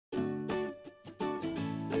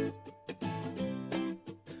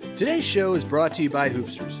Today's show is brought to you by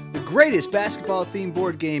Hoopsters, the greatest basketball-themed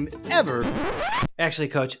board game ever. Actually,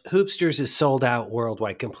 Coach, Hoopsters is sold out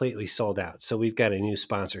worldwide, completely sold out. So we've got a new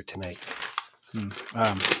sponsor tonight.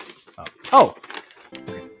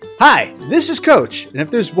 Hi, this is Coach, and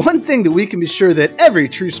if there's one thing that we can be sure that every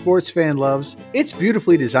true sports fan loves, it's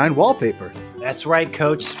beautifully designed wallpaper. That's right,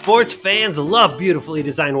 Coach. Sports fans love beautifully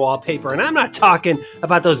designed wallpaper, and I'm not talking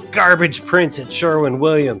about those garbage prints at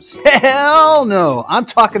Sherwin-Williams. Hell no! I'm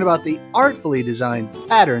talking about the artfully designed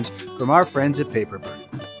patterns from our friends at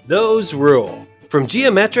Paperbird. Those rule. From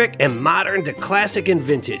geometric and modern to classic and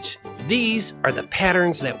vintage, these are the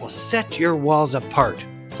patterns that will set your walls apart.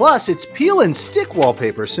 Plus, it's peel and stick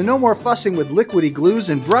wallpaper, so no more fussing with liquidy glues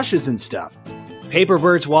and brushes and stuff.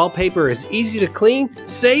 Paperbird's wallpaper is easy to clean,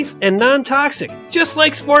 safe, and non-toxic, just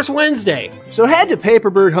like Sports Wednesday. So head to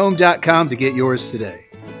paperbirdhome.com to get yours today.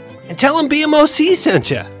 And tell them BMOC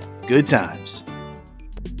sent you. Good times.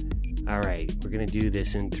 All right, we're going to do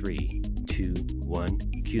this in 3, 2, 1.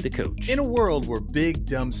 Cue the coach. In a world where big,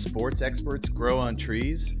 dumb sports experts grow on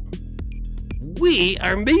trees, we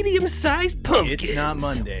are medium-sized pumpkins. it's not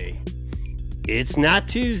Monday. It's not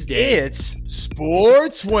Tuesday. It's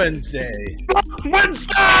Sports Wednesday.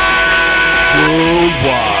 Wednesday!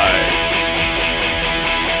 Worldwide.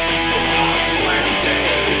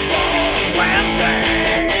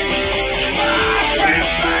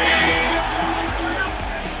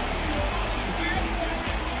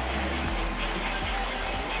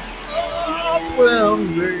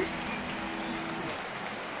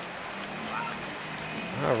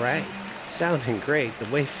 All right. Sounding great. The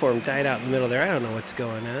waveform died out in the middle there. I don't know what's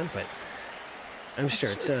going on, but I'm sure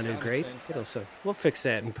it sounded great. We'll fix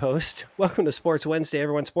that in post. Welcome to Sports Wednesday,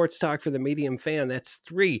 everyone. Sports talk for the medium fan. That's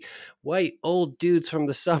 3 white old dudes from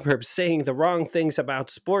the suburbs saying the wrong things about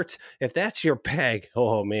sports. If that's your bag,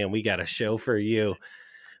 oh man, we got a show for you.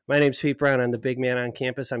 My name's Pete Brown. I'm the big man on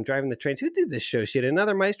campus. I'm driving the trains. Who did this show sheet?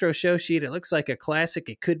 Another Maestro show sheet. It looks like a classic.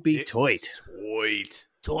 It could be Toit.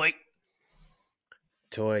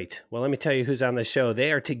 Well, let me tell you who's on the show.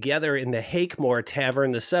 They are together in the Hakemore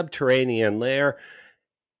Tavern, the subterranean lair.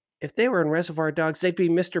 If they were in Reservoir Dogs, they'd be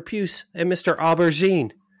Mr. Puce and Mr.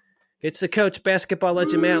 Aubergine. It's the coach, basketball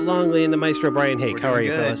legend Matt Longley, and the maestro Brian Hake. How are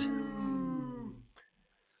you, fellas?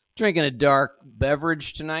 Drinking a dark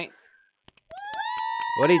beverage tonight.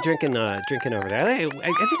 What are you drinking over there? I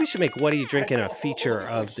think we should make What Are You Drinking a feature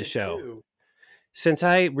of the show. Since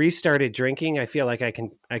I restarted drinking, I feel like I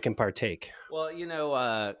can partake. Well, you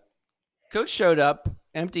know, Coach showed up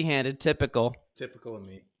empty-handed, typical Typical of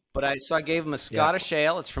me. But I gave him a Scottish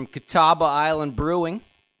ale. It's from Catawba Island Brewing,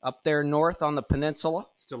 up there north on the peninsula.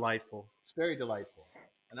 It's delightful. It's very delightful.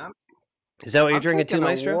 And Is that what you're I'm drinking too, a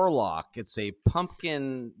Maestro? Warlock. It's a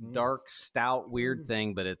pumpkin, dark, stout, weird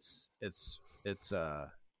thing, but it's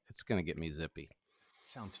gonna get me zippy.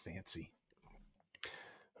 Sounds fancy.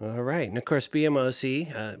 All right. And, of course,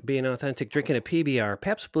 BMOC, being authentic, drinking a PBR,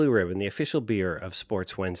 Pabst Blue Ribbon, the official beer of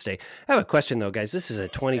Sports Wednesday. I have a question, though, guys. This is a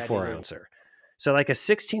 24-ouncer. So, like a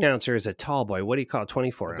 16-ouncer is a tall boy. What do you call a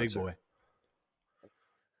 24-ouncer?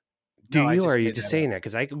 Big boy. Or are you just saying that?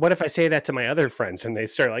 Because what if I say that to my other friends and they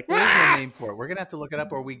start like, There's no name for it. We're going to have to look it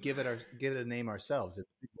up, or we give it a name ourselves. It's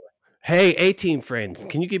Big Boy. Hey, A-team friends,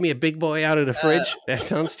 can you give me a big boy out of the fridge? That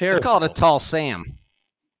sounds terrible. I call it a tall Sam.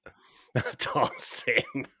 Tall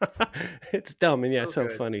Sam. It's dumb and so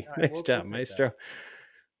funny. Right, nice job, Maestro.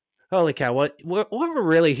 Holy cow. What we're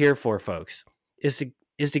really here for, folks, is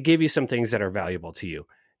to give you some things that are valuable to you.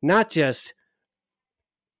 Not just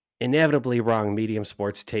inevitably wrong medium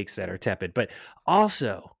sports takes that are tepid, but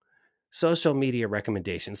also social media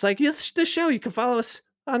recommendations. Like this show, you can follow us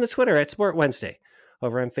on the Twitter at Sport Wednesday,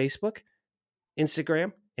 over on Facebook,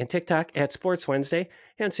 Instagram, and TikTok at Sports Wednesday.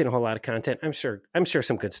 Haven't seen a whole lot of content. I'm sure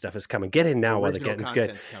some good stuff is coming. Get in now while the getting's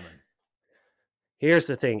good. Coming. Here's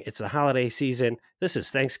the thing. It's the holiday season. This is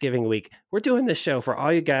Thanksgiving week. We're doing this show for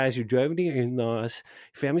all you guys who are driving your in-laws.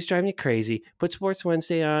 Your family's driving you crazy. Put Sports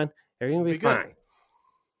Wednesday on. Everything will be fine.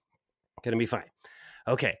 Going to be fine.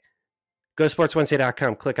 Okay. Go to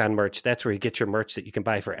sportswednesday.com. Click on merch. That's where you get your merch that you can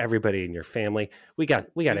buy for everybody in your family. We got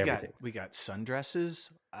everything. We got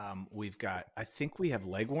sundresses. I think we have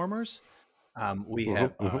leg warmers. We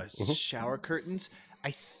have shower curtains.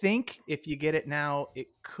 I think if you get it now, it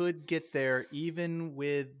could get there even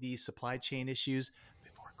with the supply chain issues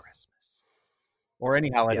before Christmas or any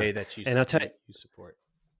holiday that you support.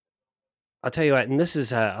 I'll tell you what, and this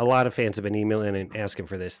is a lot of fans have been emailing and asking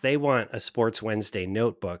for this. They want a Sports Wednesday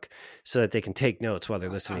notebook so that they can take notes while they're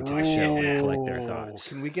listening to the show and collect their thoughts.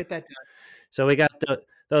 Can we get that done? So we got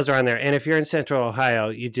those are on there. And if you're in Central Ohio,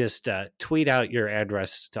 you just tweet out your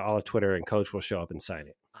address to all of Twitter and Coach will show up and sign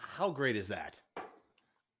it. How great is that?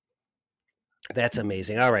 That's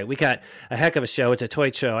amazing. All right, we got a heck of a show. It's a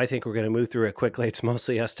toy show. I think we're going to move through it quickly. It's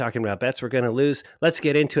mostly us talking about bets we're going to lose. Let's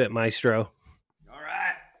get into it, Maestro. All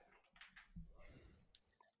right.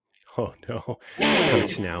 Oh, no.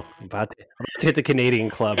 Coach now. I'm about to hit the Canadian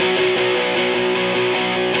club.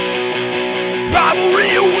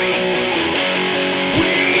 Rivalry week.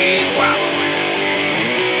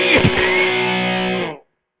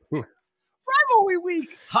 Rivalry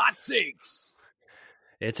week. Hot takes.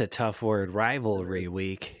 It's a tough word, rivalry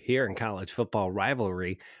week here in college football.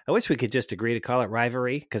 Rivalry. I wish we could just agree to call it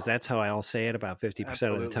rivalry because that's how I'll say it about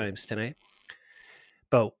 50% of the times tonight.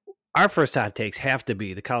 But our first hot takes have to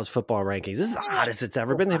be the college football rankings. This is the hottest it's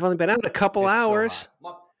ever been. They've only been out a couple hours.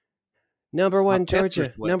 So Number 1, My pets are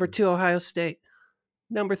Georgia. sweating. Number 2, Ohio State.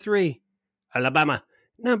 Number 3, Alabama.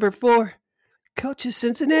 Number 4, Coach's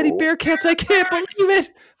Cincinnati Bearcats. I can't believe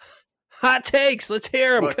it. Hot takes. Let's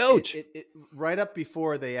hear them, Look, Coach. Right up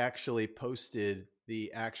before they actually posted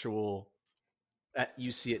the actual at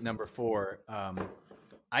UC at number 4,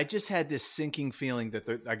 I just had this sinking feeling that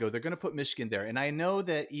they're going to put Michigan there. And I know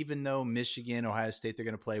that even though Michigan, Ohio State, they're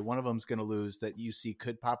going to play, one of them's going to lose, that UC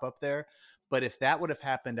could pop up there. But if that would have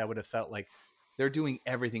happened, I would have felt like they're doing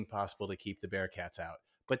everything possible to keep the Bearcats out.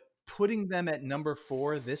 But putting them at number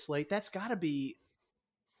 4 this late, that's got to be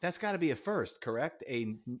a first, correct?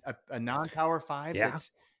 A non-power 5. Yeah.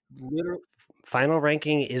 That's literally Final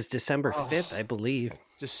ranking is December 5th, I believe.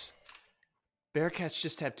 just Bearcats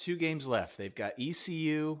just have 2 games left. They've got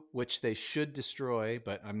ECU, which they should destroy,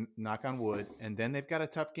 but I'm knock on wood. And then they've got a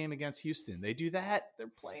tough game against Houston. They do that, they're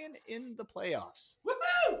playing in the playoffs.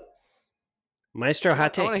 Woohoo! Maestro, hot I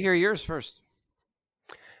take. want to hear yours first.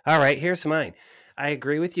 All right, here's mine. I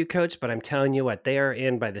agree with you, Coach, but I'm telling you what, they are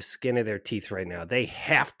in by the skin of their teeth right now. They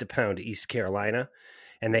have to pound East Carolina,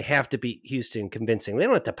 and they have to beat Houston convincingly. They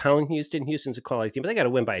don't have to pound Houston. Houston's a quality team, but they got to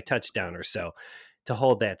win by a touchdown or so to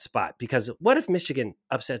hold that spot. Because what if Michigan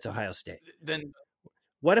upsets Ohio State? Then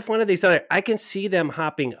What if one of these other? I can see them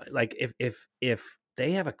hopping. Like if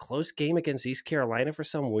they have a close game against East Carolina for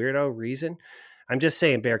some weirdo reason. I'm just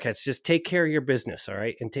saying, Bearcats, just take care of your business, all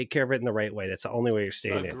right, and take care of it in the right way. That's the only way you're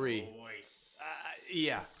staying in. agree.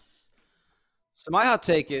 Yeah. So my hot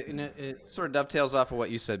take, it sort of dovetails off of what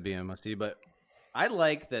you said, BMSD, but I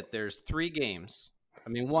like that there's 3 games. I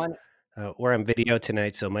mean, one We're on video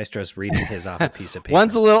tonight, so Maestro's reading his off a piece of paper.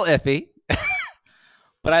 one's a little iffy,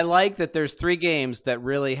 but I like that there's 3 games that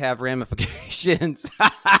really have ramifications.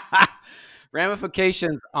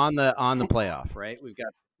 Ramifications on the playoff, right?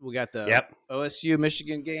 We got the OSU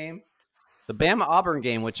Michigan game, the Bama Auburn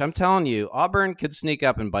game, which I'm telling you, Auburn could sneak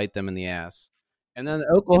up and bite them in the ass. And then the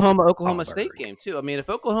Oklahoma State game too. I mean, if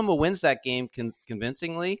Oklahoma wins that game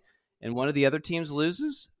convincingly and one of the other teams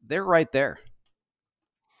loses, they're right there.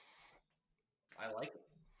 I like it.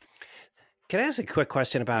 Can I ask a quick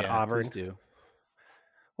question about Auburn? Please do.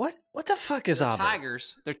 What the fuck is Auburn?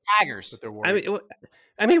 Tigers. They're Tigers. But they're worried.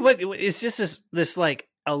 I mean, what is just this like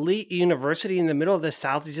elite university in the middle of the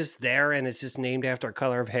South is just there, and it's just named after a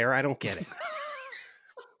color of hair? I don't get it.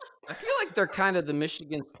 I feel like they're kind of the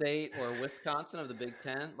Michigan State or Wisconsin of the Big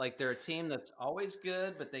Ten. Like they're a team that's always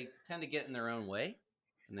good, but they tend to get in their own way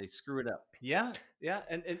and they screw it up. Yeah,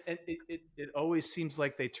 and it always seems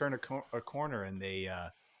like they turn a corner and they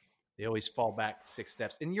always fall back 6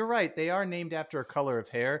 steps. And you're right, they are named after a color of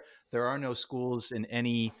hair. There are no schools in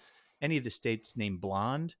any of the states named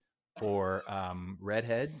blonde or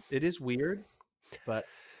redhead. It is weird, but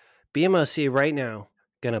BMOC right now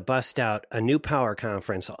going to bust out a new power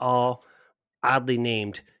conference, all oddly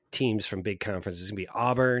named teams from big conferences. It's going to be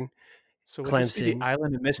Auburn, so Clemson, the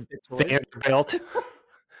Island of Misfits, Vanderbilt,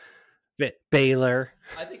 Baylor,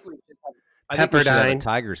 I think we should have a Pepperdine,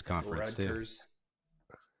 Tigers conference Rutgers.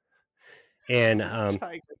 and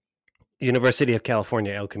University of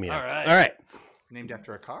California, El Camino. All right. Named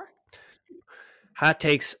after a car? Hot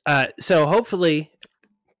takes. So hopefully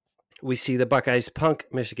we see the Buckeyes punk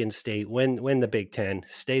Michigan State, win the Big Ten,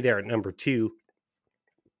 stay there at number 2.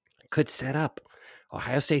 Could set up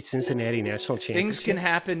Ohio State, Cincinnati national championship. Things can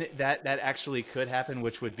happen that actually could happen,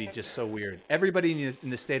 which would be just so weird. Everybody in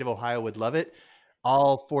the state of Ohio would love it.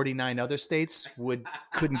 All 49 other states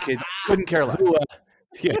couldn't care less.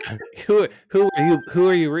 Who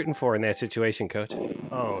are you rooting for in that situation, Coach?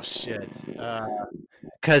 Oh shit!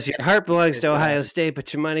 Because your heart belongs to Ohio State,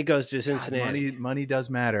 but your money goes to Cincinnati. Money does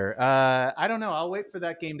matter. I don't know. I'll wait for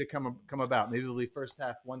that game to come about. Maybe it'll be first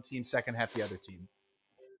half one team, second half the other team.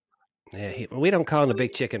 Yeah, we don't call him the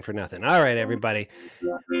big chicken for nothing. All right, everybody.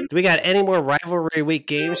 Do we got any more rivalry week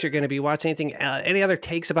games you're going to be watching? Anything? Any other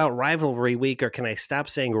takes about rivalry week, or can I stop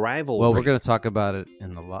saying rivalry? Well, we're going to talk about it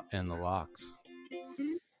in the locks.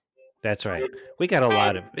 That's right. We got a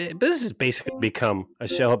lot of. This has basically become a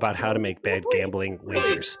show about how to make bad gambling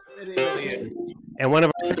wagers. And one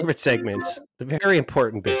of our favorite segments, the very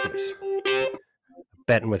important business,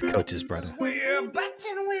 betting with Coach's brother. We're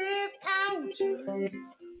betting with Coach's brother.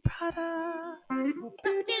 We're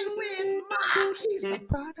betting with Mark. He's the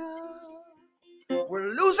brother. We're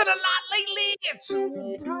losing a lot lately.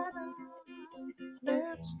 So, brother,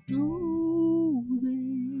 let's do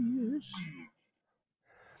this.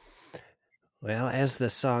 Well, as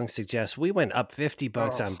the song suggests, we went up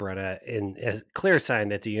 $50 on Bretta in a clear sign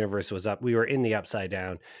that the universe was up. We were in the upside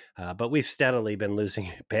down, but we've steadily been losing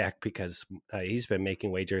it back because he's been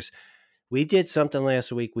making wagers. We did something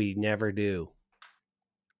last week we never do.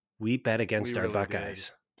 We bet against our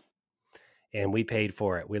Buckeyes, and we paid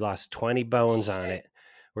for it. We lost 20 bones on it.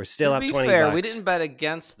 We're still up 20 bucks. To be fair, we didn't bet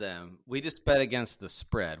against them. We just bet against the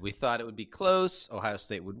spread. We thought it would be close. Ohio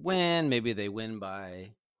State would win. Maybe they win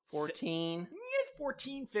by 14,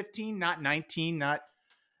 15, not 19,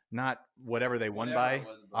 not whatever they won by.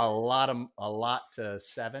 A lot to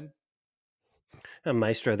 7.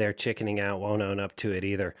 Maestro there chickening out, won't own up to it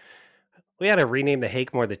either. We got to rename the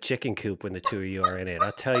Hakemore the chicken coop when the two of you are in it.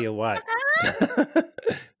 I'll tell you what.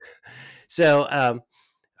 So, all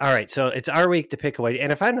right. So it's our week to pick away.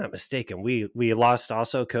 And if I'm not mistaken, we lost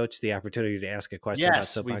also, Coach, the opportunity to ask a question about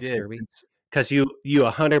Soapbox Derby. Because you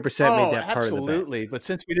 100% made that part of the bet. Absolutely. But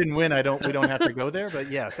since we didn't win, we don't have to go there. But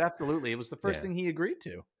yes, absolutely. It was the first thing he agreed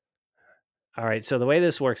to. All right. So the way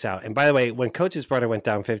this works out, and by the way, when Coach's brother went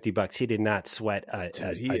down $50, he did not sweat a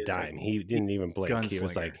dime. He didn't even blink. Gunslinger. He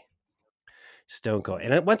was like stone cold.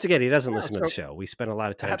 And once again, he doesn't listen to the show. We spent a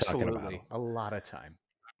lot of time talking about him. A lot of time.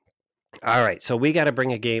 All right. So we got to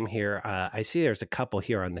bring a game here. I see there's a couple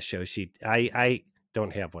here on the show sheet. I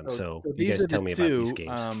don't have one. So you guys tell me about these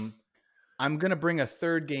games. I'm going to bring a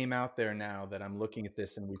third game out there now that I'm looking at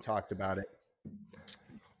this and we talked about it.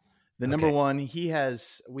 The number one, we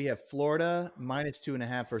have Florida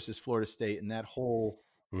 -2.5 versus Florida State. And that whole,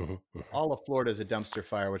 all of Florida is a dumpster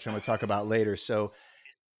fire, which I'm going to talk about later. So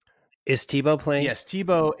is Tebow playing? Yes,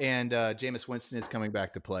 Tebow and Jameis Winston is coming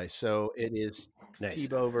back to play. So it is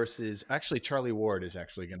Tebow versus, actually Charlie Ward is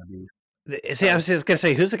actually going to be. See, I was just going to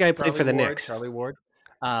say, who's the guy who played for the Knicks? Charlie Ward.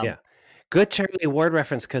 Yeah. Good Charlie Ward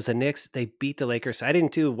reference because the Knicks, they beat the Lakers. I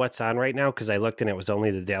didn't do what's on right now because I looked and it was only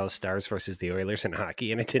the Dallas Stars versus the Oilers in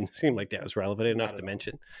hockey, and it didn't seem like that was relevant enough to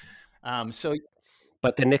mention.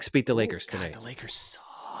 But the Knicks beat the Lakers tonight. The Lakers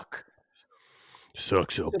suck.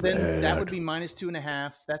 Sucks so bad. Then that would be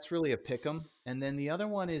 -2.5. That's really a pick 'em. And then the other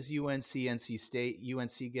one is UNC, NC State.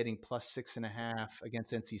 UNC getting +6.5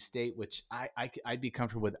 against NC State, which I'd be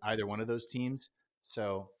comfortable with either one of those teams.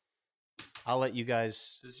 So I'll let you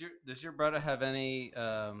guys. Does your brother have any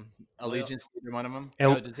allegiance to either one of them?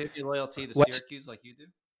 No, does he have any loyalty to Syracuse like you do?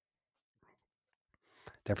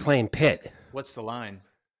 They're playing Pitt. What's the line?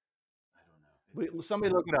 I don't know.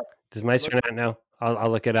 Somebody look it up. Does Meister not know?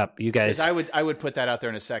 I'll look it up. You guys. I would put that out there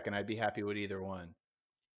in a second. I'd be happy with either one.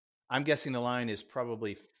 I'm guessing the line is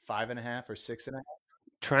probably 5.5 or 6.5.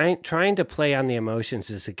 Trying to play on the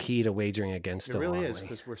emotions is the key to wagering against it. It really is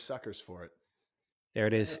because we're suckers for it. There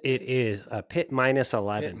it is. It is Pitt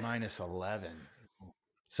 -11. Pitt -11.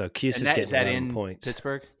 So Cuse is getting 11 points.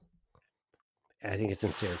 Pittsburgh? I think it's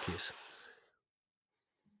in Syracuse.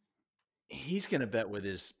 He's going to bet with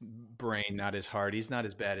his brain, not his heart. He's not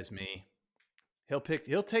as bad as me. He'll take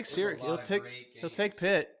Syracuse. He'll take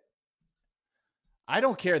Pitt. I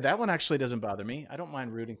don't care. That one actually doesn't bother me. I don't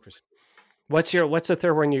mind rooting for. What's the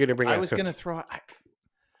third one you're going to bring? I was going to throw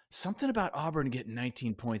something about Auburn getting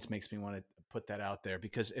 19 points makes me want to put that out there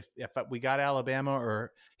because if we got Alabama,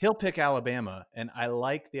 or he'll pick Alabama, and I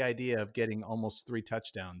like the idea of getting almost 3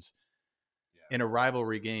 touchdowns in a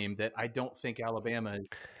rivalry game that I don't think Alabama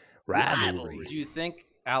rivalry. Do you think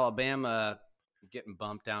Alabama getting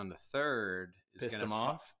bumped down to third is piss them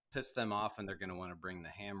off? Piss them off, and they're going to want to bring the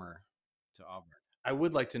hammer to Auburn. I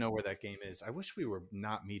would like to know where that game is. I wish we were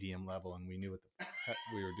not medium level and we knew what the heck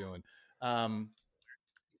we were doing.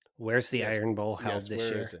 Where's the Iron Bowl held this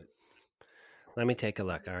year? Where is it? Let me take a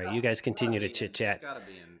look. All right, you guys continue to chit chat. It's got to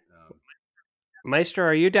be in. Maestro,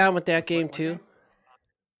 are you down with that game too?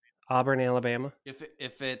 Auburn, Alabama.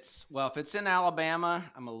 If it's in Alabama,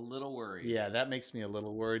 I'm a little worried. Yeah, that makes me a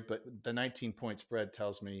little worried. But the 19-point spread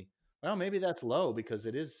tells me, well, maybe that's low because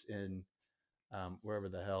it is in wherever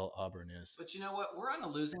the hell Auburn is. But you know what? We're on a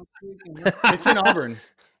losing streak. It's in Auburn.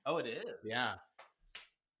 Oh, it is. Yeah.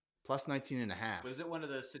 plus 19.5. Was it one of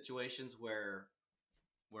those situations where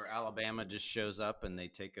Alabama just shows up and they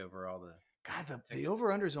take over all the? God, the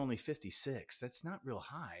over-under is only 56. That's not real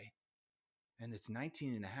high, and it's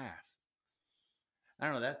 19.5. I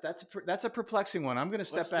don't know. That's a perplexing one. I'm going to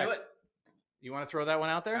step back. Do it. You want to throw that one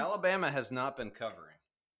out there? Alabama has not been covering.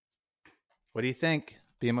 What do you think,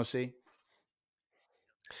 BMOC?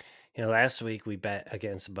 Last week we bet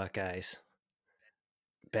against the Buckeyes.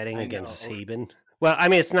 Betting against Saban. Well, I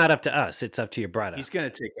mean, it's not up to us. It's up to your brother. He's going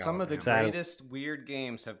to take some of the greatest weird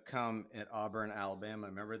games have come at Auburn, Alabama.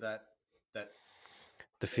 Remember that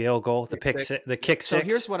the field goal, the kick six. So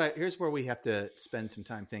here's where we have to spend some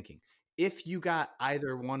time thinking. If you got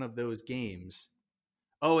either one of those games,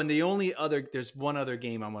 and there's one other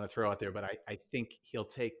game I want to throw out there, but I think he'll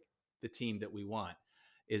take the team that we want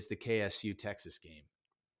is the KSU Texas game.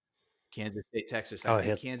 Kansas State, Texas. I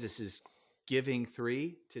think Kansas is giving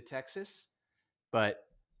 3 to Texas, but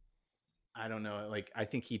I don't know. Like, I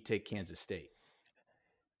think he'd take Kansas State.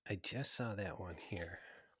 I just saw that one here.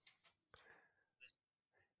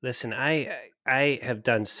 Listen, I have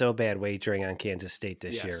done so bad wagering on Kansas State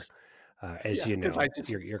this year. As you know,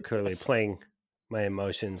 you're clearly playing my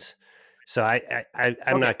emotions. So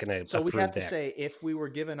I'm not going to. So we have to say, if we were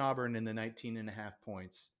given Auburn in the 19.5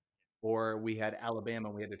 points, or we had Alabama,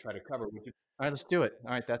 we had to try to cover. All right, let's do it.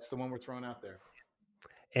 All right, that's the one we're throwing out there.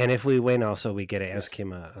 And if we win, also we get to ask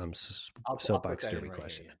him a soapbox derby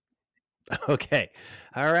question. Okay,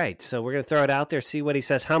 all right. So we're going to throw it out there. See what he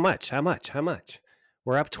says. How much? How much? How much?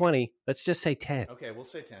 We're up 20. Let's just say 10. Okay, we'll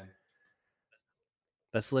say 10.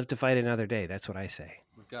 Let's live to fight another day. That's what I say.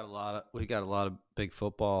 We got a lot of big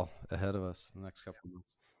football ahead of us in the next couple of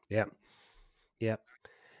months. Yep.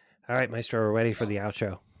 All right, Maestro, we're ready for the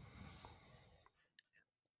outro.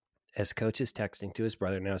 As Coach is texting to his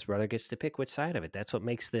brother, now his brother gets to pick which side of it. That's what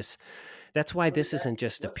makes this. That's why this isn't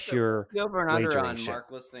just a pure over and under on show. Mark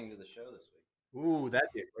listening to the show this week. Ooh, that'd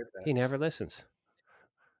be a great bet. He never listens.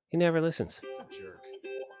 Jerk.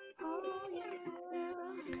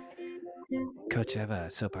 Coach, I have a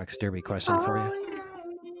soapbox derby question for you.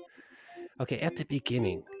 Okay, at the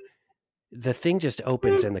beginning, the thing just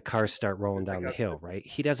opens and the cars start rolling down the hill, right?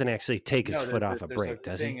 He doesn't actually take his foot off a brake,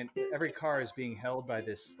 does he? And every car is being held by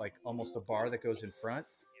this, like, almost a bar that goes in front,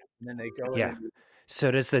 and then they go. Yeah.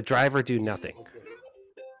 So does the driver do nothing?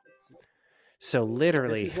 So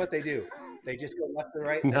literally, this is what they do. They just go left to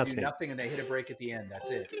right, and do nothing, and they hit a brake at the end. That's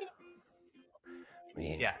it.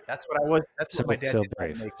 Man. Yeah, that's what I was. That's what my dad so did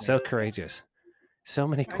brave, so courageous. So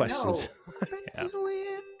many questions. Yeah.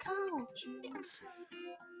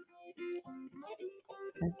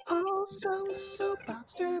 And also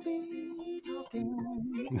soapbox derby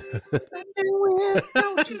talking. with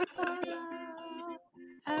coaches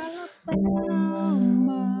Alabama.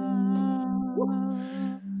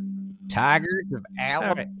 Tigers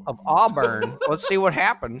of Auburn. Let's see what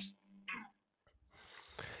happens.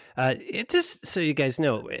 It just so you guys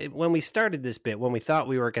know, when we started this bit, when we thought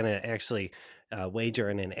we were going to actually wager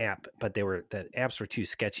in an app, but the apps were too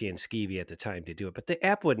sketchy and skeevy at the time to do it. But the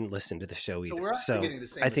app wouldn't listen to the show either. So we're getting the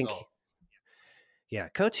same I think, result. Yeah,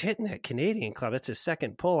 Coach hitting that Canadian club. It's his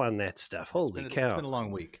second pull on that stuff. Holy cow! It's been a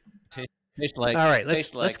long week. Tastes like all right.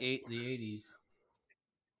 Let's the 80s.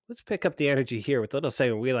 Let's pick up the energy here with a little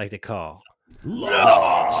segment we like to call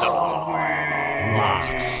Locks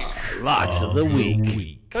of the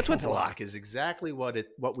Week. Coach, what's a lock is exactly what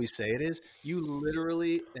we say it is. You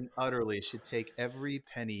literally and utterly should take every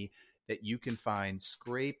penny that you can find,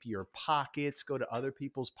 scrape your pockets, go to other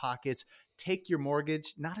people's pockets, take your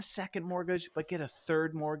mortgage, not a second mortgage, but get a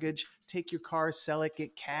third mortgage, take your car, sell it,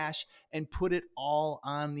 get cash, and put it all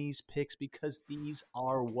on these picks because these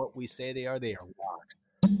are what we say they are. They are locks.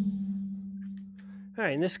 All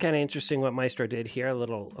right, and this is kind of interesting what Maestro did here, a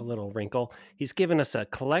little wrinkle. He's given us a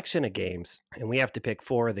collection of games, and we have to pick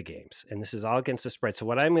 4 of the games. And this is all against the spread. So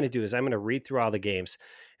what I'm going to do is I'm going to read through all the games,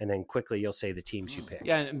 and then quickly you'll say the teams you pick.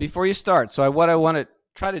 Yeah, and before you start, so what I want to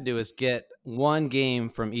try to do is get one game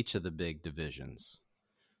from each of the big divisions.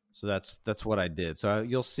 So that's what I did. So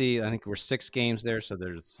you'll see, I think we're 6 games there, so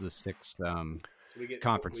there's the 6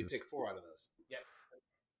 conferences. We pick 4 out of those. Yeah.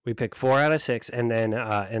 We pick 4 out of 6, and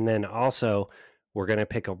then also we're going to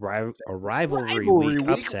pick a rivalry week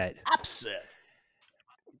upset.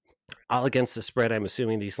 All against the spread. I'm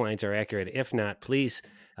assuming these lines are accurate. If not, please,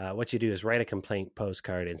 what you do is write a complaint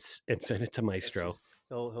postcard and send it to Maestro.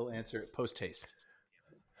 He'll answer it post-haste.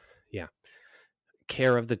 Yeah.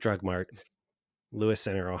 Care of the Drug Mart, Lewis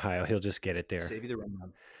Center, Ohio. He'll just get it there. Save you the run.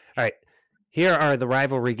 All right. Here are the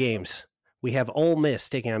rivalry games. We have Ole Miss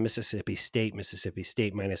taking on Mississippi State. Mississippi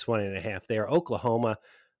State -1.5 there. Oklahoma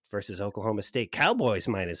versus Oklahoma State. Cowboys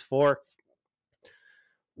 -4.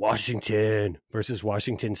 Washington versus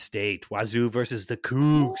Washington State. Wazoo versus the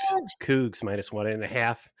Cougs. Cougs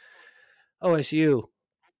 -1.5. OSU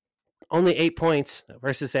only 8 points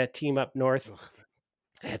versus that team up north.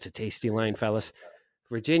 That's a tasty line, fellas.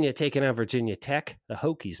 Virginia taking on Virginia Tech. The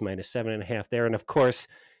Hokies -7.5 there. And of course,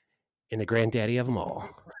 in the granddaddy of them all,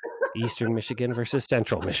 Eastern Michigan versus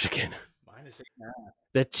Central Michigan.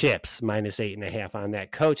 The Chips -8.5 on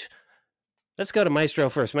that. Coach, let's go to Maestro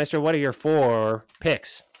first. Maestro, what are your 4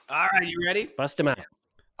 picks? All right, you ready? Bust them out.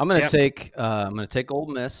 I'm gonna take Ole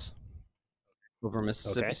Miss over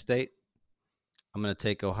Mississippi State. I'm gonna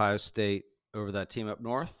take Ohio State over that team up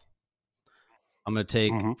north. I'm gonna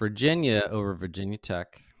take Virginia over Virginia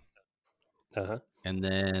Tech. And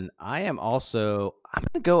then I'm gonna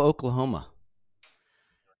go Oklahoma.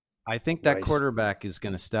 I think that quarterback is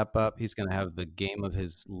going to step up. He's going to have the game of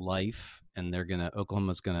his life, and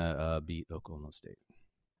Oklahoma's going to beat Oklahoma State.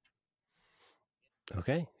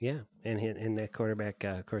 Okay, yeah, and that quarterback,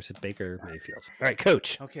 of course, is Baker Mayfield. All right,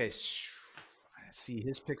 Coach. Okay, see,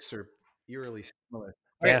 his picks are eerily similar.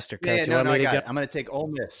 Faster, Coach. I'm going to take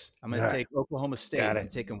Ole Miss. I'm going to take Oklahoma State. I'm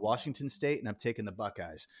taking Washington State, and I'm taking the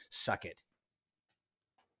Buckeyes. Suck it.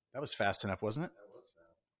 That was fast enough, wasn't it?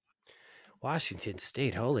 Washington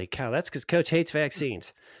State, holy cow. That's because Coach hates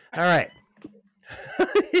vaccines. All right.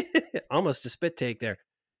 Almost a spit take there.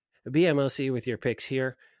 BMOC with your picks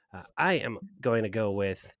here. I am going to go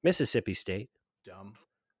with Mississippi State,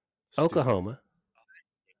 Oklahoma,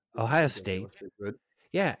 Ohio State.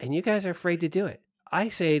 Yeah, and you guys are afraid to do it. I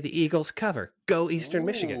say the Eagles cover. Go Eastern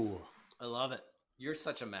Michigan. I love it. You're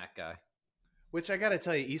such a Mac guy. Which I got to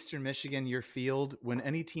tell you, Eastern Michigan, your field, when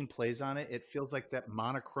any team plays on it, it feels like that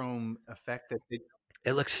monochrome effect that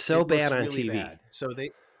it looks so bad on really TV. Bad. So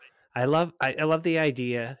I love the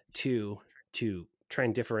idea to try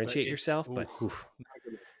and differentiate yourself, but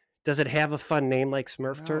does it have a fun name like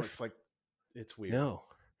Smurf Turf? It's weird. No.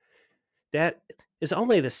 That is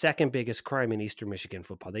only the second biggest crime in Eastern Michigan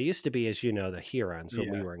football. They used to be, as you know, the Hurons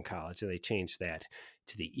when we were in college, and they changed that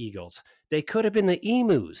to the Eagles. They could have been the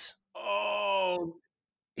Emus. Oh,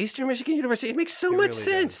 Eastern Michigan University. It makes so much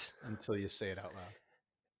sense until you say it out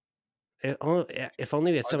loud. If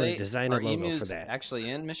only we had someone design a logo emus for that. Actually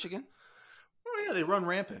in Michigan? Oh yeah, they run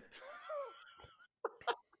rampant.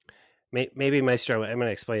 Maybe Maestro, I'm going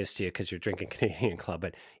to explain this to you because you're drinking Canadian Club,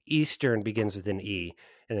 but Eastern begins with an E,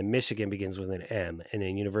 and then Michigan begins with an M, and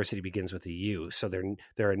then University begins with a U. So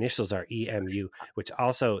their initials are EMU, which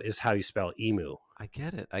also is how you spell emu. I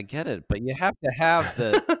get it. But you have to have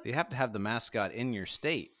the mascot in your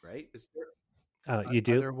state, right? You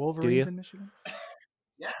do? Are there Wolverines in Michigan?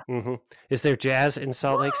 Yeah. Mm-hmm. Is there jazz in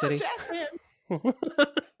Salt Lake City? Jazz man.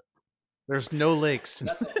 There's no lakes.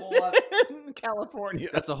 That's a whole other in California.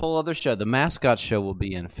 That's a whole other show. The mascot show will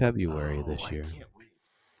be in February this year. I can't wait.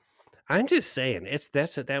 I'm just saying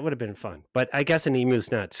that would have been fun, but I guess an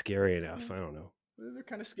emu's not scary enough. I don't know. They're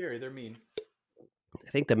kind of scary. They're mean. I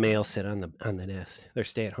think the males sit on the nest. They're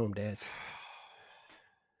stay-at-home dads.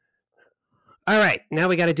 All right, now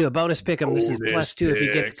we got to do a bonus pick 'em. This is +2 if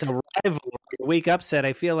you get some rival week upset.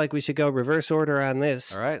 I feel like we should go reverse order on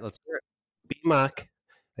this. All right, let's hear it. B-Mock.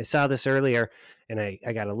 I saw this earlier, and I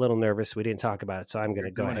got a little nervous. We didn't talk about it, so I'm going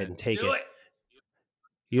to go ahead and take it.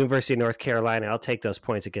 University of North Carolina. I'll take those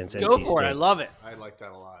points against NC State. Go for it. I love it. I like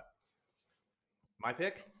that a lot. My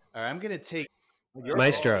pick? All right, I'm going to take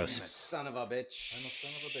Maestro's. Son of a bitch. I'm a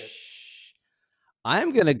son of a bitch.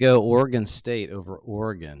 I'm going to go Oregon State over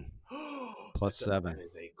Oregon. +7. That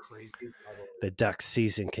is a crazy rivalry. The Ducks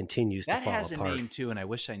season continues to fall apart. That has a name, too, and I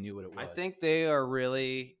wish I knew what it was. I think they are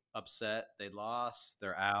really upset. They lost.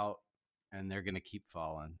 They're out, and they're going to keep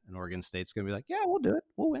falling. And Oregon State's going to be like, yeah, we'll do it.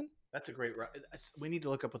 We'll win. That's a great. We need to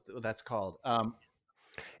look up what that's called.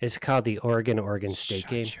 It's called the Oregon State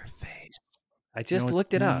game. Shut your face. I just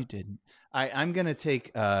looked it up. You didn't. I'm going to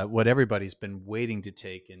take what everybody's been waiting to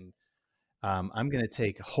take, and I'm going to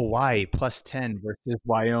take Hawaii +10 versus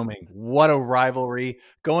Wyoming. What a rivalry!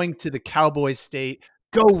 Going to the Cowboy State.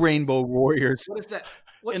 Go Rainbow Warriors! What is that?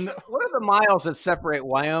 What are the miles that separate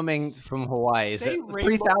Wyoming from Hawaii? Is it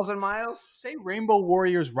 3,000 miles? Say Rainbow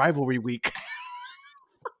Warriors rivalry week.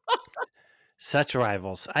 Such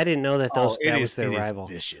rivals. I didn't know that that was their rival.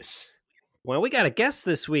 Vicious. Well, we got a guest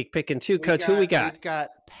this week picking two. Coach, who we got? We've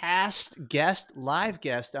got past live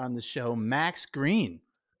guest on the show, Max Green.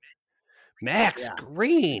 Max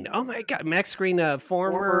Green. Oh my God, Max Green,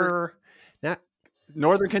 former not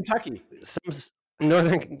Northern Kentucky.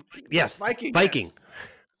 Northern, yes, Viking.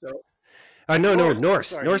 So,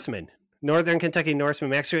 Norseman. Northern Kentucky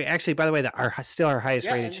Norseman. Actually, by the way, still our highest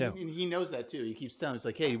rated show. And he knows that too. He keeps telling us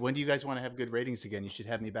like, "Hey, when do you guys want to have good ratings again? You should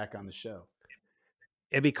have me back on the show."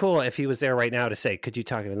 It'd be cool if he was there right now to say, "Could you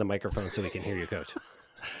talk into the microphone so we can hear you, Coach?"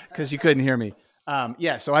 Because you couldn't hear me.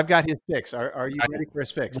 So I've got his picks. Are you ready for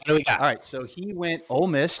his picks? What do we got? All right. So he went Ole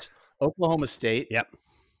Miss, Oklahoma State. Yep.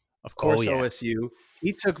 Of course, OSU.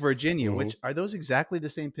 He took Virginia, which are those exactly the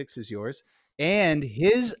same picks as yours? And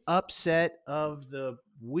his upset of the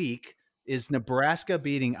week is Nebraska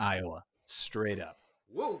beating Iowa straight up.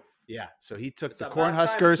 Whoa. Yeah. So he took the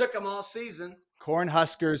Cornhuskers. Took them all season.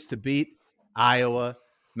 Cornhuskers to beat Iowa.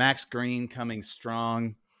 Max Green coming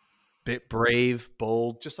strong, bit brave,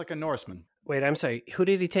 bold, just like a Norseman. Wait, I'm sorry. Who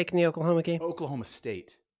did he take in the Oklahoma game? Oklahoma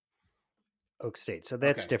State. Oak State. So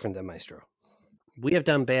that's different than Maestro. We have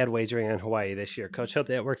done bad wagering on Hawaii this year. Coach, hope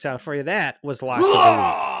that works out for you. That was Locks of the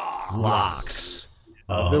Week. Locks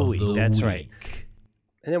of the Week. That's right.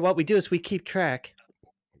 And then what we do is we keep track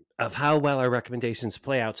of how well our recommendations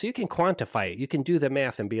play out. So you can quantify it. You can do the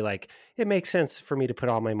math and be like, it makes sense for me to put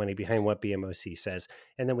all my money behind what BMOC says.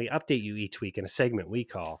 And then we update you each week in a segment we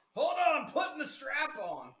call. Hold on, I'm putting the strap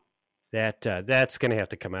on. That's going to have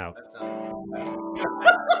to come out.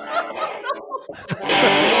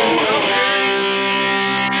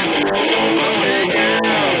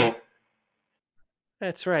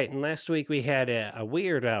 That's right. And last week we had a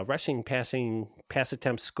weird rushing passing pass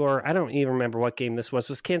attempt score. I don't even remember what game this was.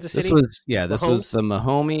 Was Kansas City? This was the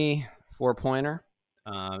Mahomey 4-pointer.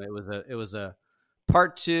 It was a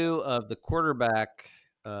part 2 of the quarterback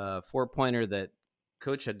 4-pointer that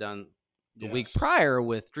Coach had done the week prior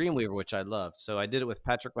with Dreamweaver, which I loved. So I did it with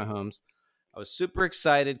Patrick Mahomes. I was super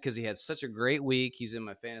excited because he had such a great week. He's in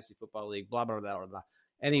my fantasy football league, blah, blah, blah, blah, blah.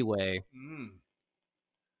 Anyway,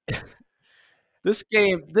 this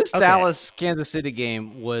Dallas Kansas City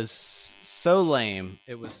game was so lame.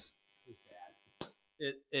 It was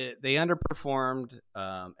bad. They underperformed.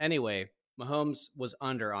 Anyway, Mahomes was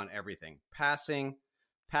under on everything. Passing.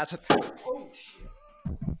 Oh, shit.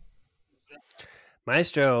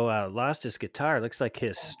 Maestro lost his guitar. Looks like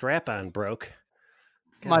his strap-on broke.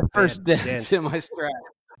 My first dent in my strap.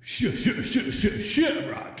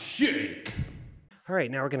 Shamrock Shake. All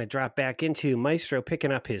right, now we're going to drop back into Maestro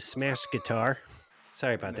picking up his smashed guitar.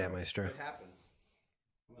 Sorry about that, Maestro. It happens.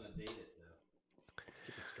 I'm going to date it, though.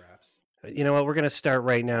 Stupid straps. You know what? We're going to start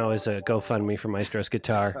right now as a GoFundMe for Maestro's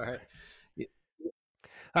guitar. All right.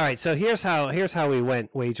 All right, so here's how we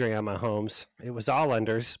went wagering on Mahomes. It was all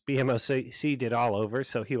unders. BMOC did all over,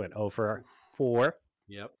 so he went 0 for 4.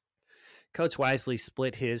 Yep. Coach wisely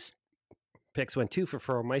split his picks, went 2 for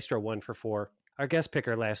 4. Maestro 1 for 4. Our guest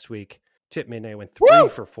picker last week, Chip Midnight, went 3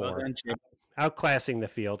 for 4, well done, outclassing the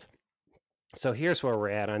field. So here's where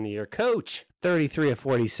we're at on the year. Coach, 33 of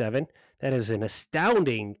 47. That is an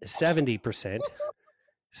astounding 70%.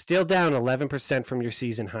 Still down 11% from your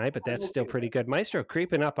season high, but that's still pretty good. Maestro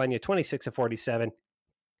creeping up on you, 26 of 47.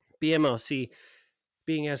 BMOC,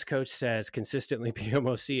 being as Coach says, consistently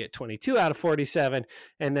BMOC at 22 out of 47.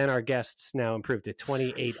 And then our guests now improved to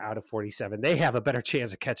 28 out of 47. They have a better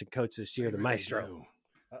chance of catching Coach this year than Maestro.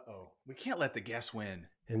 Uh-oh. We can't let the guests win.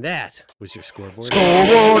 And that was your scoreboard.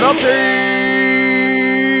 Scoreboard update!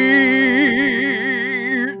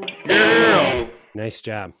 Yeah! Nice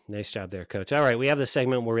job. Nice job there, Coach. All right, we have the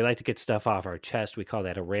segment where we like to get stuff off our chest. We call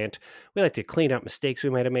that a rant. We like to clean up mistakes we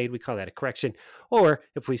might have made. We call that a correction. Or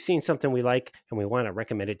if we've seen something we like and we want to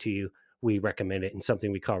recommend it to you, we recommend it in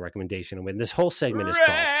something we call recommendation. And when this whole segment is called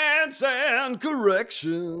Rants and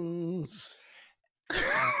Corrections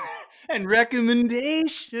and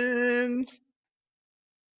Recommendations.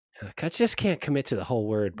 Coach just can't commit to the whole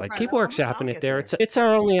word, but keep workshopping it there. It's our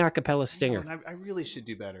only acapella stinger. No, I really should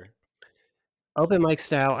do better. Open mic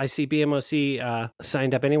style. I see BMOC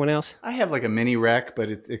signed up. Anyone else? I have like a mini rec, but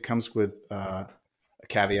it comes with a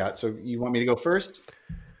caveat. So you want me to go first?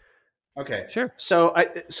 Okay. Sure. So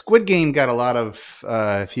Squid Game got a lot of,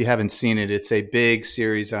 if you haven't seen it, it's a big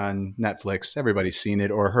series on Netflix. Everybody's seen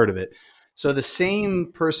it or heard of it. So the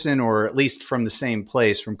same person, or at least from the same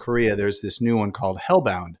place, from Korea, there's this new one called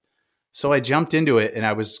Hellbound. So I jumped into it and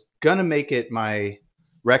I was going to make it my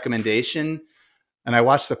recommendation. And I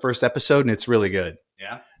watched the first episode and it's really good.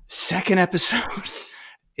 Yeah. Second episode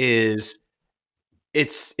it's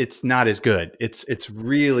not as good. It's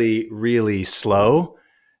really, really slow.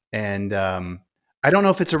 And I don't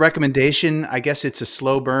know if it's a recommendation. I guess it's a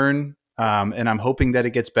slow burn. And I'm hoping that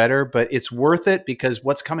it gets better, but it's worth it because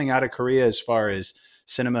what's coming out of Korea as far as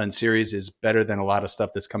cinema and series is better than a lot of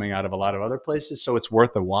stuff that's coming out of a lot of other places. So it's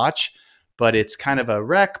worth a watch, but it's kind of a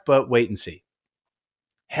wreck, but wait and see.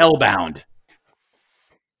 Hellbound.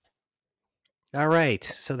 All right.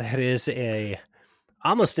 So that is a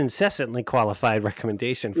almost incessantly qualified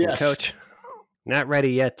recommendation from Coach. Not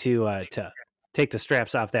ready yet to take the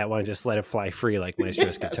straps off that one and just let it fly free like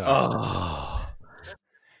Maestro's guitar. Oh.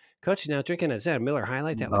 Coach, now drinking, is that a Miller High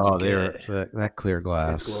Life? That looks good. That clear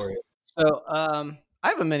glass. It's glorious. So I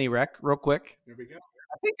have a mini rec real quick. Here we go.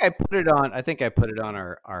 I think I put it on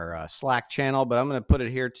our Slack channel, but I'm going to put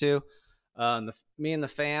it here too. Me and the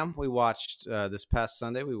fam, we watched this past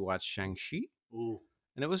Sunday. We watched Shang-Chi, and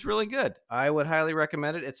it was really good. I would highly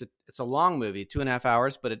recommend it. It's a long movie, 2.5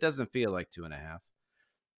 hours, but it doesn't feel like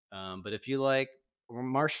 2.5. But if you like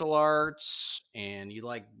martial arts and you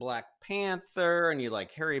like Black Panther and you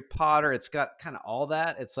like Harry Potter, it's got kind of all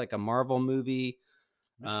that. It's like a Marvel movie.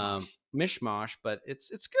 Mishmash, but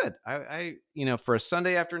it's good. I for a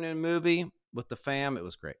Sunday afternoon movie with the fam, it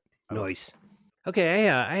was great. Nice. Okay,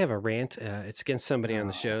 I have a rant. It's against somebody on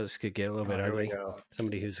the show. This could get a little bit ugly.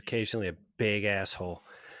 Somebody who's occasionally a big asshole,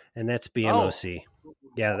 and that's BMOC.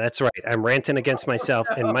 Yeah, that's right. I'm ranting against myself.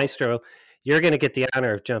 And Maestro, you're going to get the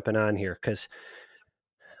honor of jumping on here because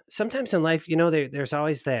sometimes in life, there's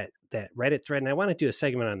always that Reddit thread, and I want to do a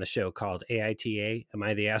segment on the show called AITA, Am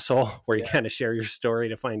I the Asshole? Where you kind of share your story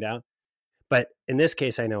to find out. But in this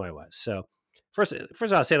case, I know I was. So first of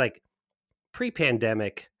all, I'll say like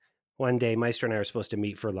pre-pandemic, one day Maestro and I were supposed to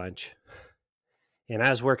meet for lunch. And I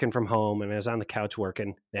was working from home and I was on the couch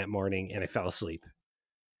working that morning and I fell asleep.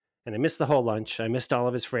 And I missed the whole lunch. I missed all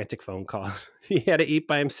of his frantic phone calls. He had to eat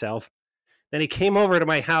by himself. Then he came over to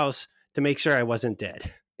my house to make sure I wasn't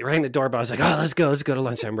dead. He rang the doorbell. I was like, let's go to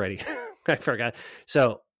lunch. I'm ready. I forgot.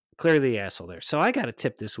 So clearly the asshole there. So I got a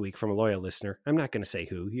tip this week from a loyal listener. I'm not going to say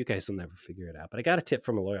who. You guys will never figure it out. But I got a tip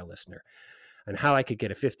from a loyal listener on how I could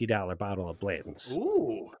get a $50 bottle of Blanton's.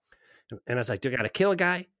 Ooh. And I was like, do I got to kill a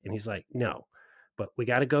guy? And he's like, no. But we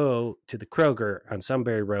got to go to the Kroger on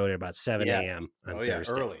Sunbury Road at about 7 a.m. on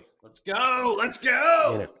Thursday. Early. Let's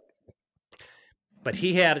go. But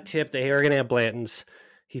he had a tip. They were going to have Blanton's.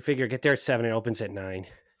 He figured get there at 7. It opens at 9.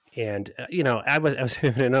 And, I was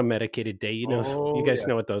having an unmedicated day. You guys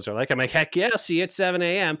know what those are like. I'm like, heck yeah, I'll see you at 7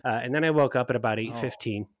 a.m. And then I woke up at about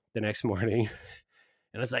 8:15 the next morning.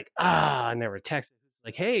 And I was like, and there were texts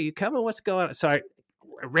like, hey, you coming? What's going on? So I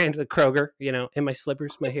ran to the Kroger, in my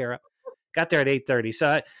slippers, my hair up. Got there at 8:30.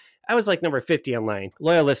 So I was like number 50 online.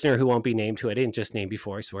 Loyal listener who won't be named, who I didn't just name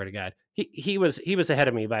before, I swear to God. He was ahead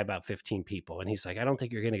of me by about 15 people. And he's like, I don't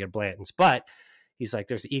think you're going to get Blanton's. But he's like,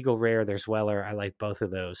 there's Eagle Rare, there's Weller. I like both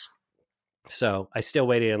of those. So I still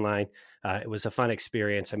waited in line. It was a fun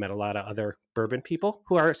experience. I met a lot of other bourbon people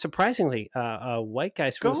who are surprisingly white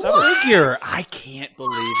guys from the suburbs. I can't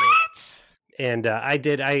believe it. And I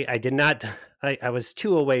did not. I was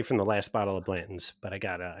 2 away from the last bottle of Blanton's, but I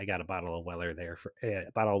got a bottle of Weller there for a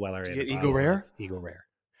bottle of Weller. Did you get Eagle Rare? Eagle Rare.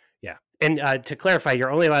 Yeah. And to clarify,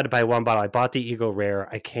 you're only allowed to buy one bottle. I bought the Eagle Rare.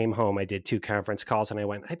 I came home. I did 2 conference calls, and I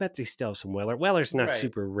went, I bet they still have some Weller. Weller's not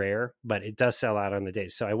super rare, but it does sell out on the day.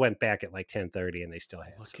 So I went back at like 10:30, and they still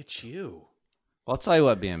have. Look at you. Well, I'll tell you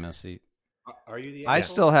what, BMSC. Are you the? I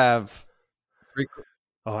still have.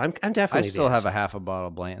 I'm definitely. I still have a half a bottle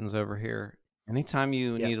of Blanton's over here. Anytime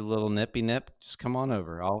you need a little nippy nip, just come on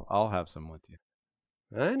over. I'll have some with you.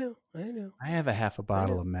 I know. I have a half a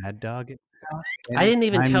bottle of Mad Dog. I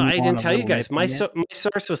didn't tell you guys. My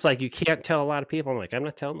source was like, you can't tell a lot of people. I'm like, I'm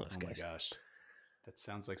not telling those guys. Oh my gosh. That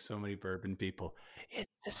sounds like so many bourbon people. It's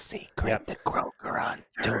a secret. The Kroger on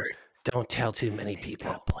 3rd. Don't tell too many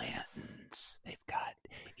people. Got Blanton's. They've got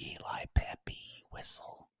Eli Pepe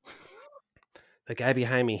Whistle. The guy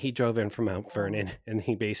behind me, he drove in from Mount Vernon, and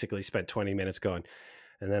he basically spent 20 minutes going.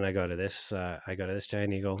 And then I go to this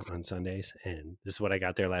Giant Eagle on Sundays, and this is what I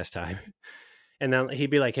got there last time. And then he'd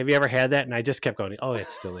be like, have you ever had that? And I just kept going, oh,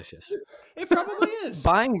 it's delicious. It probably is.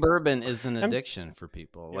 Buying bourbon is an addiction for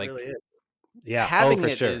people. It really is. Yeah, having for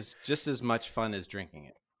it sure. is just as much fun as drinking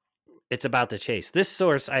it. It's about the chase. This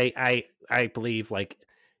source, I believe, like,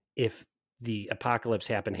 if the apocalypse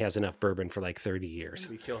happened, has enough bourbon for like 30 years.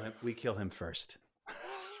 We kill him first.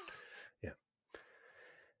 Yeah.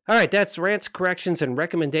 All right, that's rants, corrections, and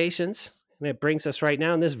recommendations. And it brings us right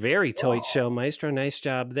now in this very tight show, Maestro. Nice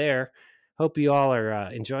job there. Hope you all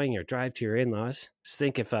are enjoying your drive to your in-laws. Just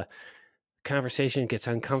think if a conversation gets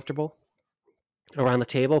uncomfortable around the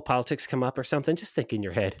table, politics come up or something, just think in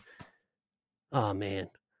your head, oh man,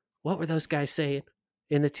 what were those guys saying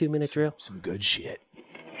in the 2-minute drill? Some good shit.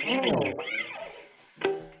 2-minute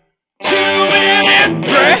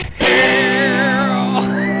drill.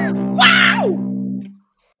 Wow!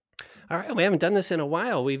 All right. Yeah, we haven't done this in a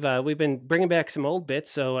while. We've been bringing back some old bits.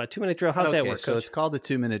 So 2-minute drill. How's that work, So Coach? it's called the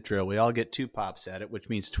 2-minute drill. We all get 2 pops at it, which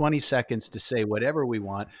means 20 seconds to say whatever we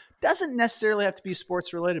want. Doesn't necessarily have to be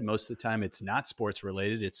sports related. Most of the time it's not sports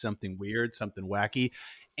related. It's something weird, something wacky.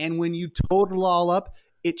 And when you total all up,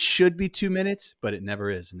 it should be 2 minutes, but it never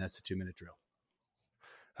is. And that's the 2-minute drill.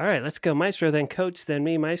 All right, let's go. Maestro, then Coach, then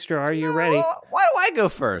me. Maestro, are you ready? Why do I go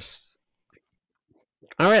first?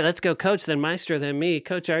 All right, let's go. Coach, then Maestro, then me.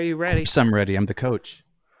 Coach, are you ready? I'm ready. I'm the coach.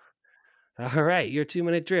 All right, your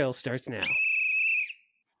 2-minute drill starts now.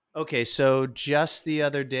 Okay, so just the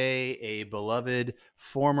other day, a beloved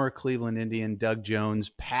former Cleveland Indian, Doug Jones,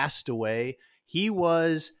 passed away. He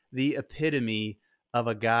was the epitome of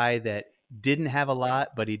a guy that didn't have a lot,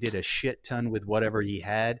 but he did a shit ton with whatever he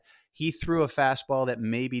had. He threw a fastball that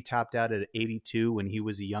maybe topped out at 82 when he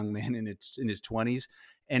was a young man in his 20s.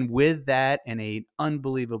 And with that and an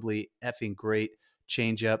unbelievably effing great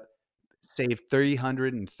changeup, saved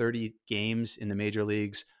 330 games in the major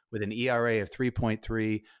leagues with an ERA of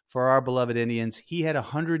 3.3. For our beloved Indians, he had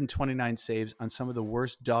 129 saves on some of the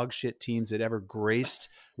worst dog shit teams that ever graced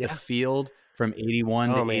the field from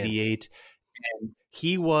 81 to 88. And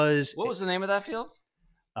he was... What was the name of that field?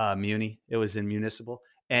 Muni. It was in Municipal.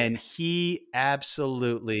 And he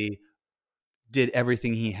absolutely did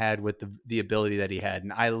everything he had with the ability that he had.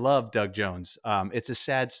 And I love Doug Jones. It's a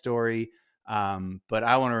sad story, but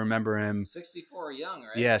I want to remember him. 64 young,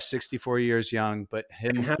 right? Yeah, 64 years young. But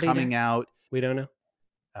him coming out. We don't know.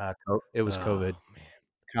 It was COVID. Man.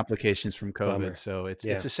 Complications from COVID. Bummer. So it's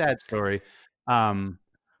a sad story.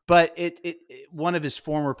 But it one of his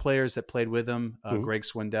former players that played with him, Greg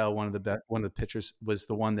Swindell, one of the pitchers, was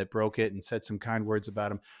the one that broke it and said some kind words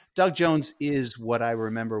about him. Doug Jones is what I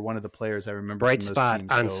remember. One of the players I remember. Bright from those spot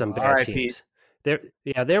teams. on some bad teams.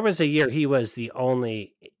 There was a year he was the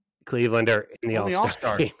only Clevelander in the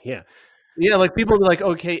All-Star game. Yeah, like people were like,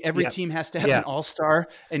 okay, every team has to have an All-Star,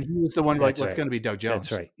 and he was the one like, what's going to be Doug Jones?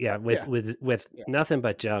 That's right. Yeah, with nothing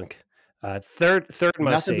but junk. Third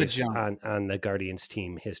most saves on the Guardians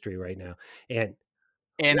team history right now,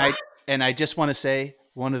 and I just want to say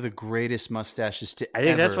one of the greatest mustaches to. I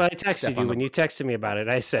think that's why I texted you when you texted me about it.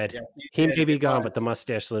 I said he may be gone, but the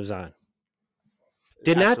mustache lives on.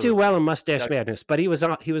 Did not do well in Mustache Madness, but he was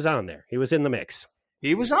on there. He was in the mix.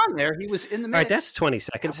 He was on there. He was in the mix. All right, that's 20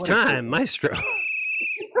 seconds. Time, Maestro.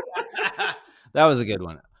 That was a good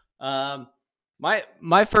one.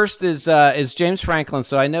 My first is James Franklin.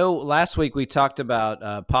 So I know last week we talked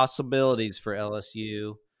about possibilities for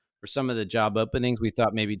LSU for some of the job openings. We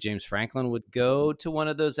thought maybe James Franklin would go to one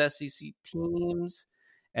of those SEC teams,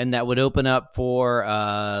 and that would open up for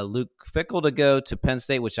Luke Fickell to go to Penn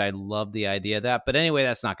State, which I love the idea of that. But anyway,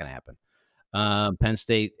 that's not going to happen. Penn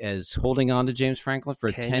State is holding on to James Franklin for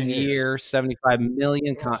a 10-year, $75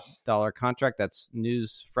 million contract. That's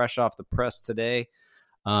news fresh off the press today.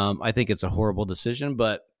 I think it's a horrible decision,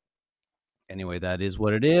 but anyway, that is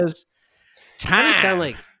what it is. Doesn't it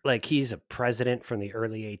sound like he's a president from the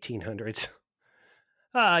early 1800s?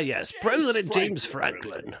 Yes, President James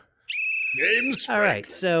Franklin. All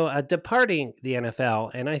right, so departing the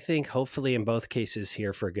NFL, and I think hopefully in both cases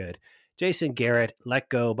here for good, Jason Garrett let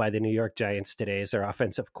go by the New York Giants today as their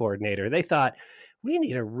offensive coordinator. They thought, we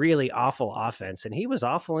need a really awful offense, and he was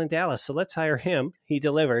awful in Dallas, so let's hire him. He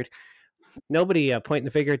delivered. Nobody pointing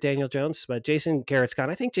the finger at Daniel Jones, but Jason Garrett's gone.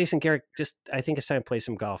 I think Jason Garrett it's time to play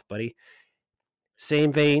some golf, buddy.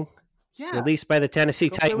 Same vein, released by the Tennessee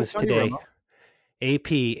Titans today.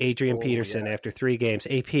 AP, Adrian Peterson, after 3 games.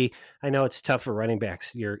 AP, I know it's tough for running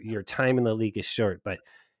backs. Your time in the league is short, but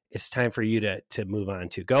it's time for you to move on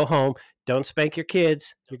to go home. Don't spank your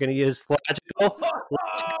kids. You're going to use logical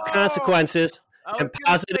consequences and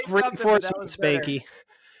positive reinforcement, Spanky.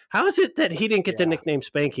 How is it that he didn't get the nickname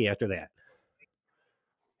Spanky after that?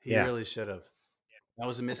 He really should have. That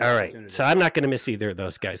was a missed All opportunity. right, so I'm not going to miss either of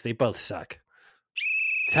those guys. They both suck.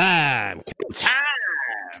 Time.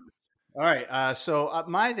 All right. So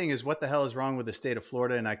my thing is, what the hell is wrong with the state of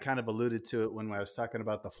Florida? And I kind of alluded to it when I was talking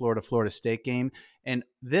about the Florida State game. And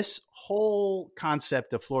this whole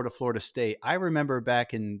concept of Florida State, I remember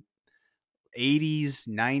back in 80s,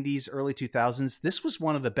 90s, early 2000s, this was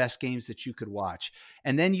one of the best games that you could watch.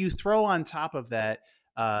 And then you throw on top of that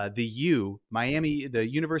the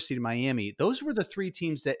University of Miami. Those were the 3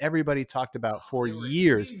 teams that everybody talked about for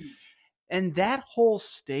years. And that whole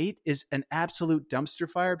state is an absolute dumpster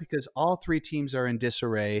fire because all 3 teams are in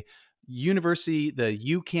disarray. University, the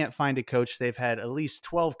U can't find a coach. They've had at least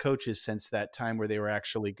 12 coaches since that time where they were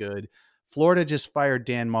actually good. Florida just fired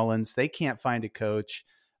Dan Mullins. They can't find a coach.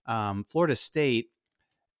 Florida State,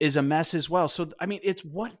 is a mess as well. So, I mean, it's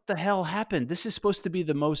what the hell happened? This is supposed to be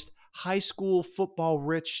the most high school football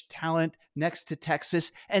rich talent next to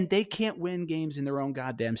Texas, and they can't win games in their own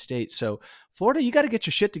goddamn state. So, Florida, you got to get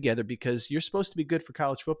your shit together because you're supposed to be good for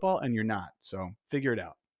college football and you're not. So, figure it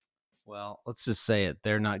out. Well, let's just say it.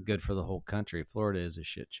 They're not good for the whole country. Florida is a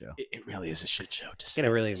shit show. It really is a shit show. Going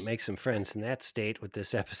to really make some friends in that state with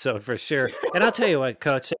this episode for sure. And I'll tell you what,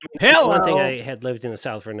 Coach. One thing, I had lived in the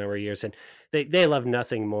South for a number of years, and they love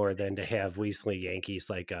nothing more than to have Weasley Yankees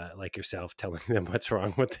like yourself telling them what's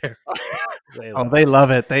wrong with their. They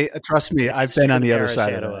love it. They trust me. I've been on the other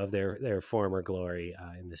side of their former glory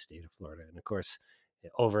in the state of Florida, and of course,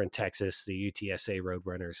 over in Texas, the UTSA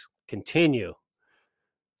Roadrunners continue.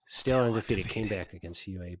 Still undefeated. Came back against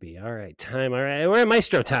UAB. All right, time. All right, we're at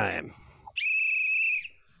Maestro time.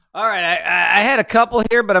 All right, I had a couple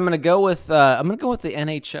here, but I'm going to go with the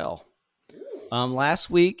NHL. Last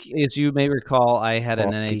week, as you may recall, I had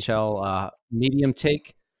an NHL medium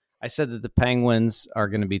take. I said that the Penguins are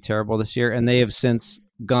going to be terrible this year, and they have since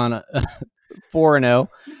gone 4-0,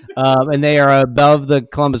 and they are above the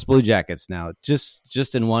Columbus Blue Jackets now,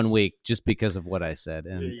 just in 1 week, just because of what I said.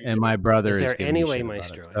 And my brother is there any way,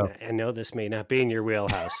 Maestro? So. I know this may not be in your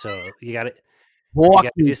wheelhouse, so you got to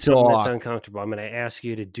do something that's uncomfortable. I'm going to ask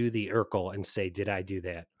you to do the Urkel and say, "Did I do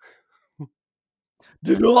that?"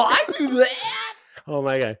 Did I do that? Oh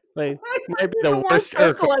my God! Might be the worst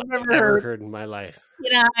Urkel I've ever heard in my life.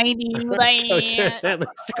 Did I do that? At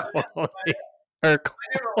least quality. Urkel.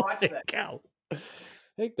 I never watched that. Cow. I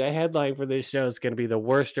think the headline for this show is going to be the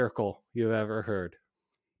worst Urkel you've ever heard.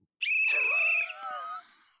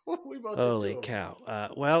 Holy cow.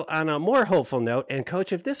 Well, on a more hopeful note, and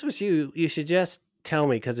Coach, if this was you, you should just tell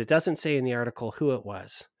me, because it doesn't say in the article who it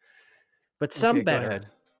was. But some better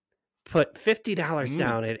put $50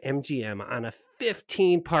 down at MGM on a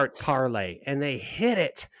 15-part parlay, and they hit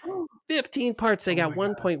it. 15 parts. They got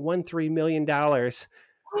 $1.13 million.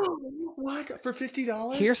 What? For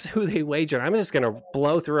 $50? Here's who they wagered. I'm just going to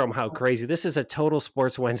blow through them how crazy. This is a total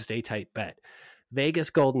Sports Wednesday type bet.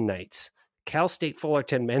 Vegas Golden Knights, Cal State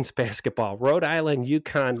Fullerton men's basketball, Rhode Island,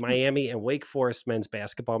 UConn, Miami, and Wake Forest men's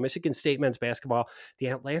basketball, Michigan State men's basketball, the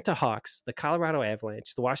Atlanta Hawks, the Colorado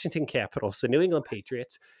Avalanche, the Washington Capitals, the New England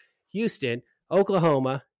Patriots, Houston,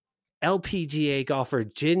 Oklahoma, LPGA golfer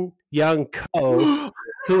Jin Young Ko,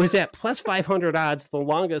 who was at plus 500 odds, the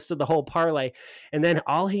longest of the whole parlay. And then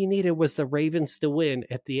all he needed was the Ravens to win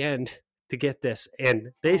at the end to get this.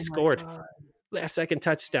 And they scored last second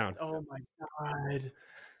touchdown. Oh my God.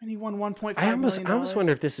 And he won $1.5 I million. almost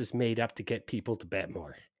wonder if this is made up to get people to bet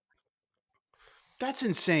more. That's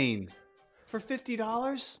insane. For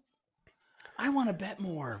 $50? I want to bet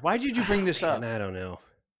more. Why did you bring this up?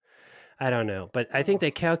 I don't know, but I think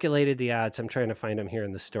they calculated the odds. I'm trying to find them here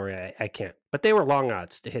in the story. I can't, but they were long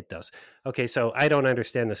odds to hit those. Okay, so I don't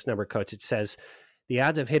understand this number, Coach. It says the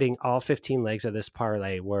odds of hitting all 15 legs of this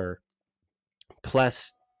parlay were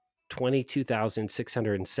plus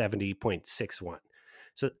 22,670.61.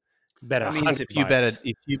 So bet $100. Means if you bet it,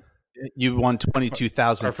 if you won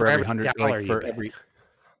 22,000 for every $100, like for every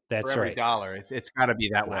dollar, it's got to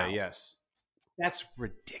be that way. Yes, that's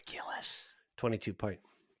ridiculous. 22-point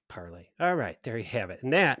parlay. All right, there you have it.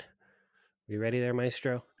 And that, you ready there,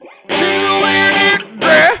 Maestro?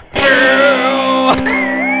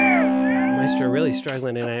 Maestro really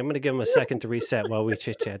struggling, and I'm going to give him a second to reset while we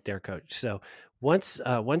chit chat there, Coach. So once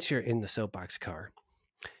you're in the soapbox car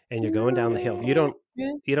and you're going down the hill, you don't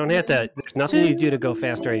have to. There's nothing you do to go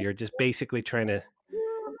faster. You're just basically trying to.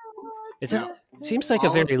 It seems like a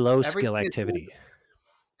very low skill activity.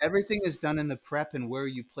 Everything is done in the prep and where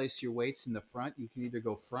you place your weights in the front. You can either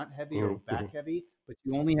go front heavy or back heavy, but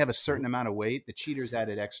you only have a certain amount of weight. The cheaters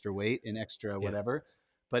added extra weight and extra whatever,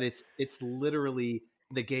 but it's literally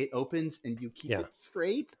the gate opens and you keep it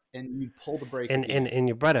straight and you pull the brake. And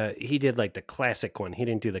your brother, he did like the classic one. He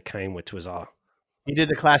didn't do the kind which was all. He did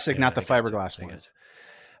the classic, not the fiberglass ones.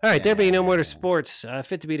 All right, there being no more sports,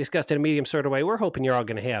 fit to be discussed in a medium sort of way. We're hoping you're all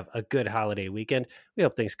going to have a good holiday weekend. We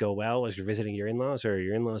hope things go well as you're visiting your in-laws, or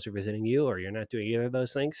your in-laws are visiting you, or you're not doing either of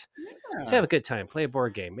those things. Just have a good time. Play a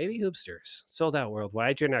board game. Maybe Hoopsters. Sold out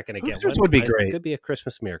worldwide. You're not going to get one. Hoopsters would be great. It could be a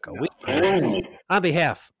Christmas miracle. No. On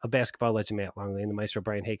behalf of basketball legend Matt Longley and the Maestro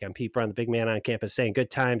Brian Hake, I'm Pete Brown, the big man on campus, saying good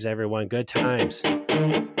times, everyone. Good times.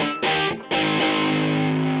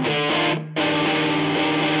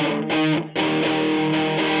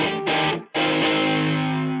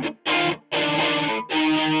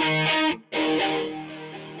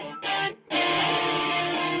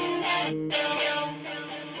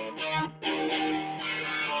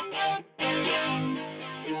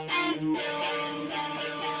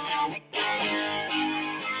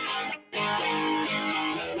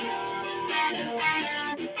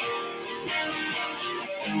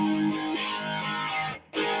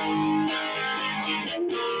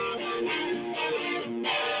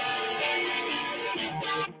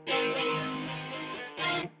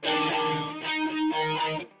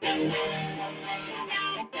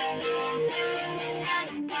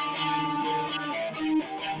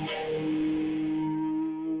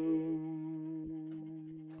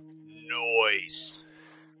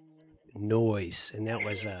 Noise. And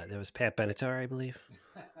that was Pat Benatar, I believe.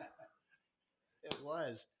 It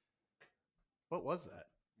was. What was that?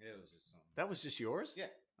 It was just something. That was just yours? Yeah.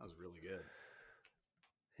 That was really good.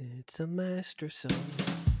 It's a master song.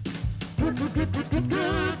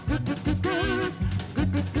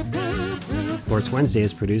 Sports Wednesday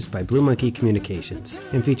is produced by Blue Monkey Communications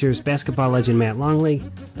and features basketball legend Matt Longley,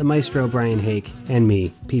 the maestro Brian Hake, and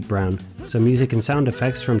me, Pete Brown. Some music and sound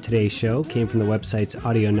effects from today's show came from the websites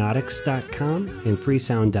audionautics.com and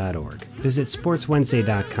freesound.org. Visit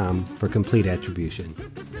sportswednesday.com for complete attribution.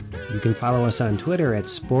 You can follow us on Twitter at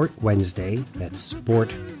Sport Wednesday, that's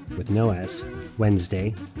sport with no S,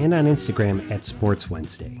 Wednesday, and on Instagram at Sports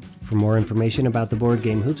Wednesday. For more information about the board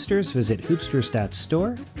game Hoopsters, visit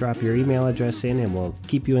hoopsters.store, drop your email address in, and we'll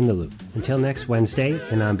keep you in the loop. Until next Wednesday,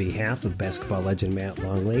 and on behalf of basketball legend Matt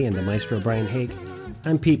Longley and the maestro Brian Hake,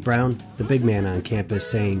 I'm Pete Brown, the big man on campus,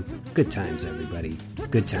 saying, good times, everybody.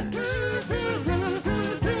 Good times.